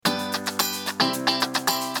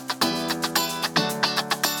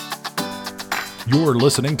You're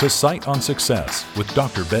listening to Sight on Success with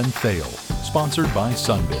Dr. Ben Thale, sponsored by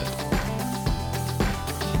Sunbit.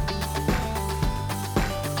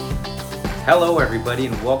 Hello, everybody,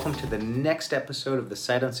 and welcome to the next episode of the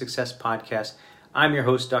Sight on Success podcast. I'm your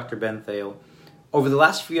host, Dr. Ben Thale. Over the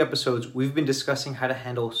last few episodes, we've been discussing how to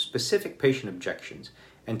handle specific patient objections,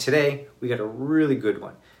 and today we got a really good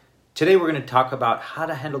one. Today we're going to talk about how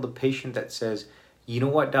to handle the patient that says, you know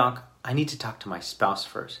what, doc, I need to talk to my spouse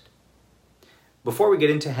first. Before we get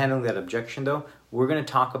into handling that objection, though, we're going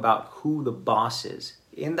to talk about who the boss is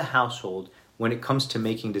in the household when it comes to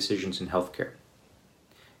making decisions in healthcare.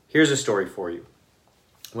 Here's a story for you.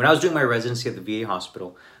 When I was doing my residency at the VA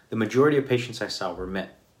hospital, the majority of patients I saw were men.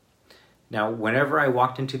 Now, whenever I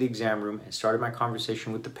walked into the exam room and started my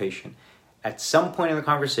conversation with the patient, at some point in the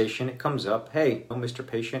conversation, it comes up, hey, Mr.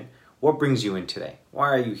 Patient, what brings you in today? Why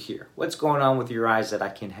are you here? What's going on with your eyes that I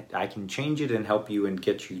can change it and help you and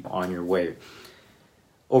get you on your way?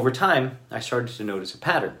 Over time, I started to notice a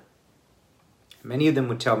pattern. Many of them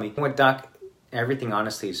would tell me, what, doc, everything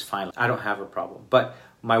honestly is fine. I don't have a problem. But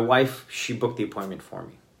my wife, she booked the appointment for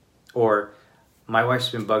me. Or my wife's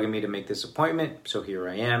been bugging me to make this appointment, so here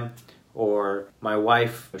I am. Or my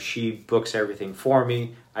wife, she books everything for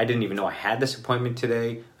me. I didn't even know I had this appointment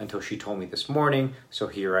today until she told me this morning, so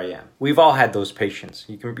here I am. We've all had those patients.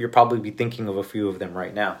 You'll probably be thinking of a few of them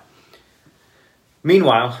right now.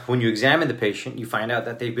 Meanwhile, when you examine the patient, you find out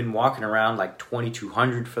that they've been walking around like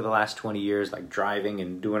 2200 for the last 20 years, like driving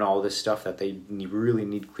and doing all this stuff that they really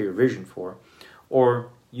need clear vision for.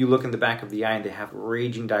 Or you look in the back of the eye and they have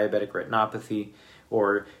raging diabetic retinopathy.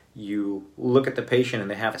 Or you look at the patient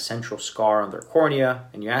and they have a central scar on their cornea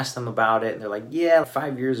and you ask them about it and they're like, yeah,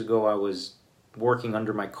 5 years ago I was working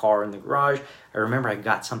under my car in the garage. I remember I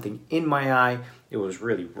got something in my eye. It was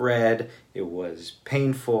really red. It was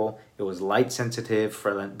painful. It was light sensitive.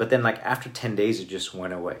 But then like after 10 days, it just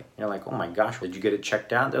went away. You're like, oh my gosh, did you get it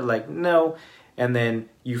checked out? They're like, no. And then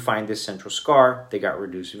you find this central scar. They got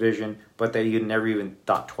reduced vision, but they never even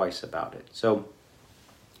thought twice about it. So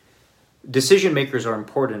decision makers are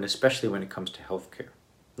important, especially when it comes to healthcare.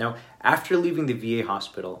 Now, after leaving the VA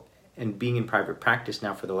hospital and being in private practice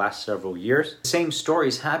now for the last several years, the same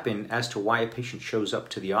stories happen as to why a patient shows up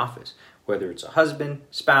to the office. Whether it's a husband,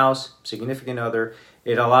 spouse, significant other,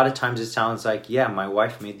 a lot of times it sounds like, yeah, my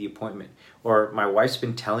wife made the appointment. Or my wife's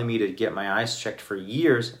been telling me to get my eyes checked for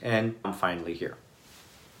years and I'm finally here.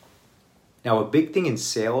 Now, a big thing in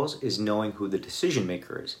sales is knowing who the decision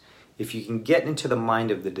maker is. If you can get into the mind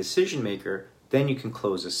of the decision maker, then you can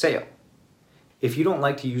close a sale. If you don't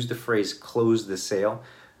like to use the phrase close the sale,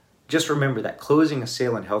 just remember that closing a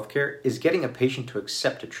sale in healthcare is getting a patient to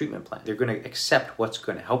accept a treatment plan. They're going to accept what's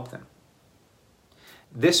going to help them.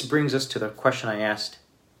 This brings us to the question I asked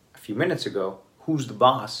a few minutes ago, who's the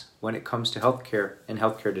boss when it comes to healthcare and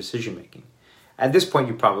healthcare decision making? At this point,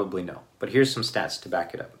 you probably know, but here's some stats to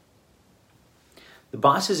back it up. The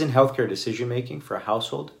bosses in healthcare decision making for a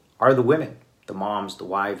household are the women, the moms, the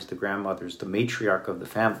wives, the grandmothers, the matriarch of the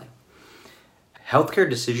family. Healthcare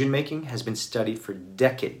decision making has been studied for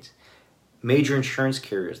decades. Major insurance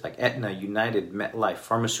carriers like Aetna, United, MetLife,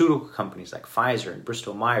 pharmaceutical companies like Pfizer and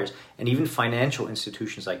Bristol Myers, and even financial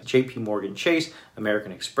institutions like JP Morgan Chase,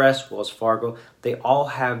 American Express, Wells Fargo, they all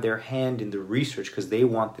have their hand in the research because they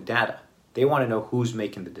want the data. They want to know who's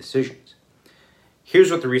making the decisions. Here's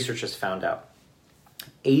what the research has found out.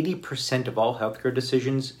 80% of all healthcare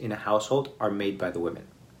decisions in a household are made by the women.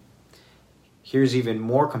 Here's even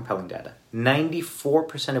more compelling data.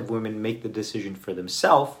 94% of women make the decision for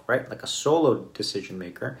themselves, right? Like a solo decision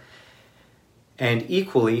maker. And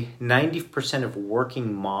equally, 90% of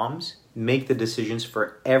working moms make the decisions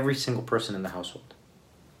for every single person in the household.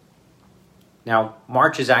 Now,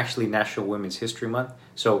 March is actually National Women's History Month.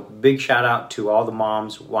 So big shout out to all the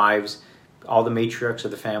moms, wives, all the matriarchs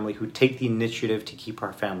of the family who take the initiative to keep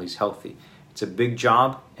our families healthy. It's a big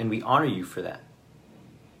job and we honor you for that.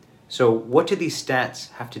 So what do these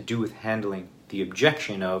stats have to do with handling the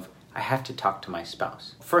objection of, I have to talk to my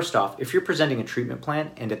spouse? First off, if you're presenting a treatment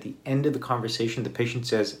plan and at the end of the conversation, the patient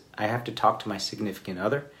says, I have to talk to my significant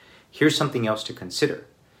other, here's something else to consider.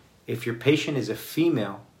 If your patient is a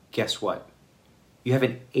female, guess what? You have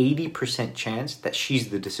an 80% chance that she's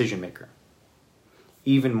the decision maker.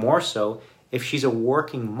 Even more so, if she's a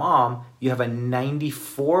working mom, you have a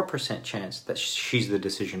 94% chance that she's the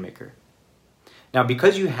decision maker. Now,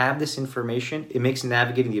 because you have this information, it makes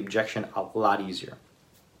navigating the objection a lot easier.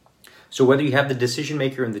 So whether you have the decision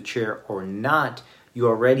maker in the chair or not, you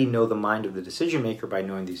already know the mind of the decision maker by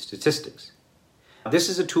knowing these statistics. This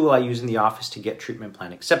is a tool I use in the office to get treatment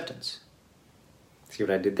plan acceptance. See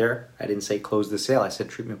what I did there? I didn't say close the sale. I said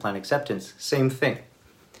treatment plan acceptance. Same thing.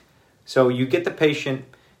 So you get the patient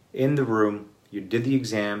in the room, you did the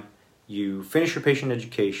exam, you finish your patient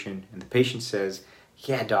education, and the patient says,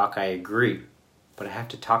 yeah, doc, I agree, but I have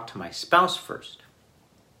to talk to my spouse first.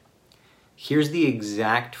 Here's the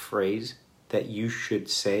exact phrase that you should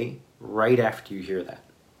say right after you hear that.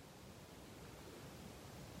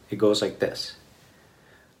 It goes like this.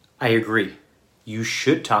 I agree. You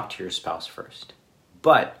should talk to your spouse first.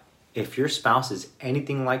 But if your spouse is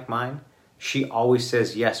anything like mine, she always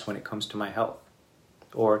says yes when it comes to my health.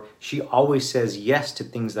 Or she always says yes to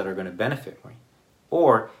things that are going to benefit me.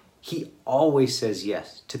 Or he always says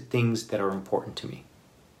yes to things that are important to me.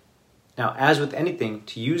 Now, as with anything,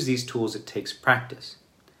 to use these tools, it takes practice.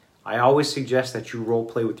 I always suggest that you role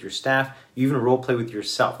play with your staff, you even role play with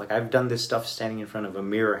yourself. Like I've done this stuff standing in front of a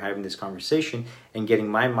mirror, having this conversation and getting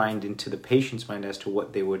my mind into the patient's mind as to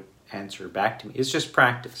what they would answer back to me. It's just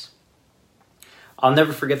practice. I'll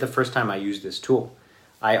never forget the first time I used this tool.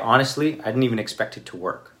 I didn't even expect it to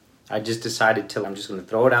work. I just decided I'm just going to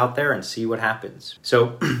throw it out there and see what happens.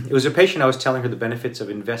 So it was a patient. I was telling her the benefits of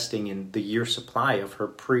investing in the year supply of her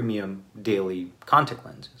premium daily contact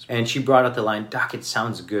lenses. And she brought out the line, Doc, it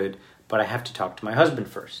sounds good, but I have to talk to my husband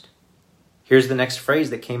first. Here's the next phrase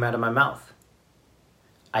that came out of my mouth.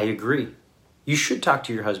 I agree. You should talk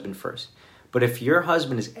to your husband first. But if your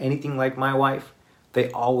husband is anything like my wife, they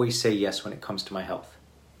always say yes when it comes to my health.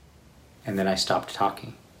 And then I stopped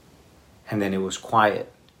talking. And then it was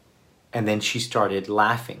quiet. And then she started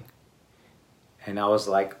laughing. And I was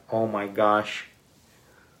like, oh my gosh,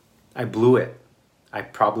 I blew it. I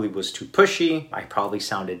probably was too pushy. I probably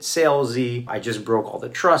sounded salesy. I just broke all the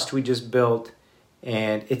trust we just built.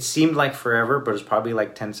 And it seemed like forever, but it was probably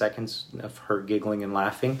like 10 seconds of her giggling and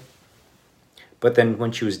laughing. But then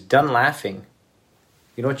when she was done laughing,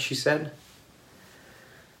 you know what she said?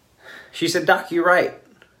 She said, Doc, you're right.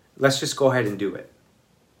 Let's just go ahead and do it.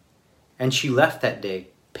 And she left that day,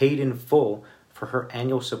 paid in full for her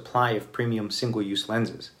annual supply of premium single-use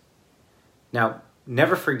lenses. Now,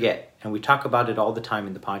 never forget, and we talk about it all the time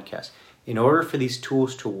in the podcast, in order for these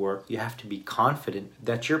tools to work, you have to be confident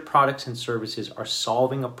that your products and services are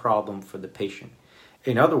solving a problem for the patient.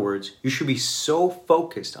 In other words, you should be so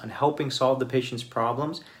focused on helping solve the patient's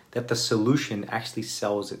problems that the solution actually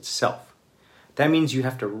sells itself. That means you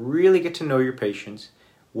have to really get to know your patients,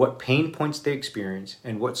 what pain points they experience,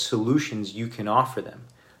 and what solutions you can offer them.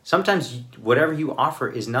 Sometimes whatever you offer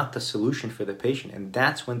is not the solution for the patient, and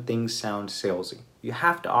that's when things sound salesy. You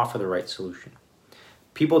have to offer the right solution.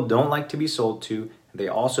 People don't like to be sold to, and they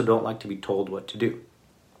also don't like to be told what to do.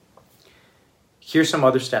 Here's some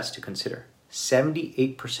other stats to consider.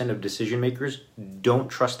 78% of decision makers don't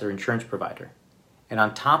trust their insurance provider. And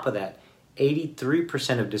on top of that,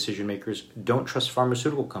 83% of decision makers don't trust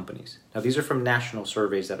pharmaceutical companies. Now, these are from national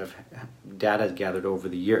surveys that have data gathered over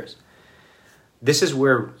the years. This is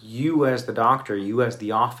where you as the doctor, you as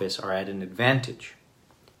the office are at an advantage.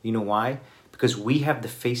 You know why? Because we have the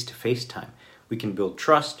face-to-face time. We can build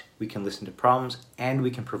trust, we can listen to problems, and we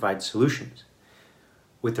can provide solutions.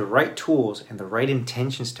 With the right tools and the right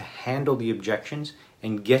intentions to handle the objections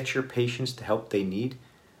and get your patients the help they need,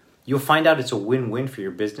 you'll find out it's a win-win for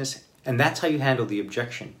your business, and that's how you handle the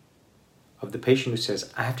objection of the patient who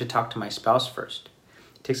says, I have to talk to my spouse first.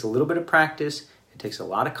 It takes a little bit of practice, it takes a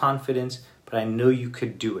lot of confidence, but I know you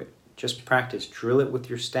could do it. Just practice, drill it with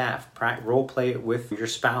your staff, role play it with your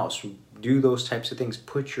spouse, do those types of things.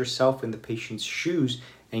 Put yourself in the patient's shoes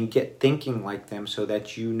and get thinking like them so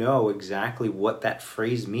that you know exactly what that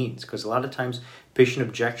phrase means. Because a lot of times patient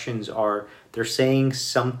objections they're saying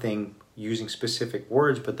something using specific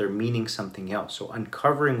words, but they're meaning something else. So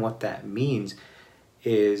uncovering what that means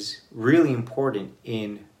is really important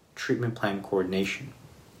in treatment plan coordination.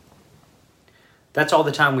 That's all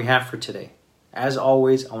the time we have for today. As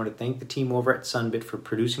always, I want to thank the team over at Sunbit for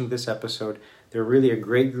producing this episode. They're really a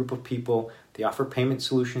great group of people. They offer payment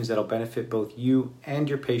solutions that'll benefit both you and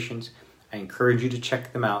your patients. I encourage you to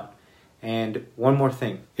check them out. And one more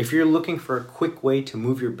thing, if you're looking for a quick way to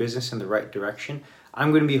move your business in the right direction,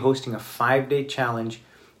 I'm going to be hosting a 5-day challenge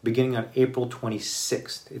beginning on April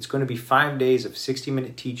 26th. It's going to be 5 days of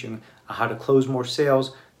 60-minute teaching on how to close more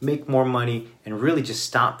sales, make more money, and really just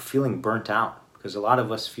stop feeling burnt out. Because a lot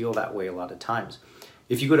of us feel that way a lot of times.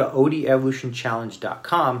 If you go to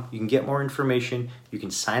odevolutionchallenge.com, you can get more information. You can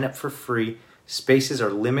sign up for free. Spaces are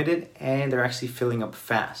limited and they're actually filling up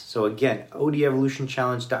fast. So again,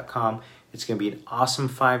 odevolutionchallenge.com. It's going to be an awesome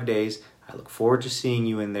 5 days. I look forward to seeing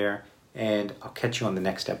you in there, and I'll catch you on the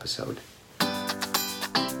next episode.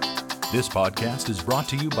 This podcast is brought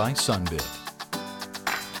to you by Sunbit.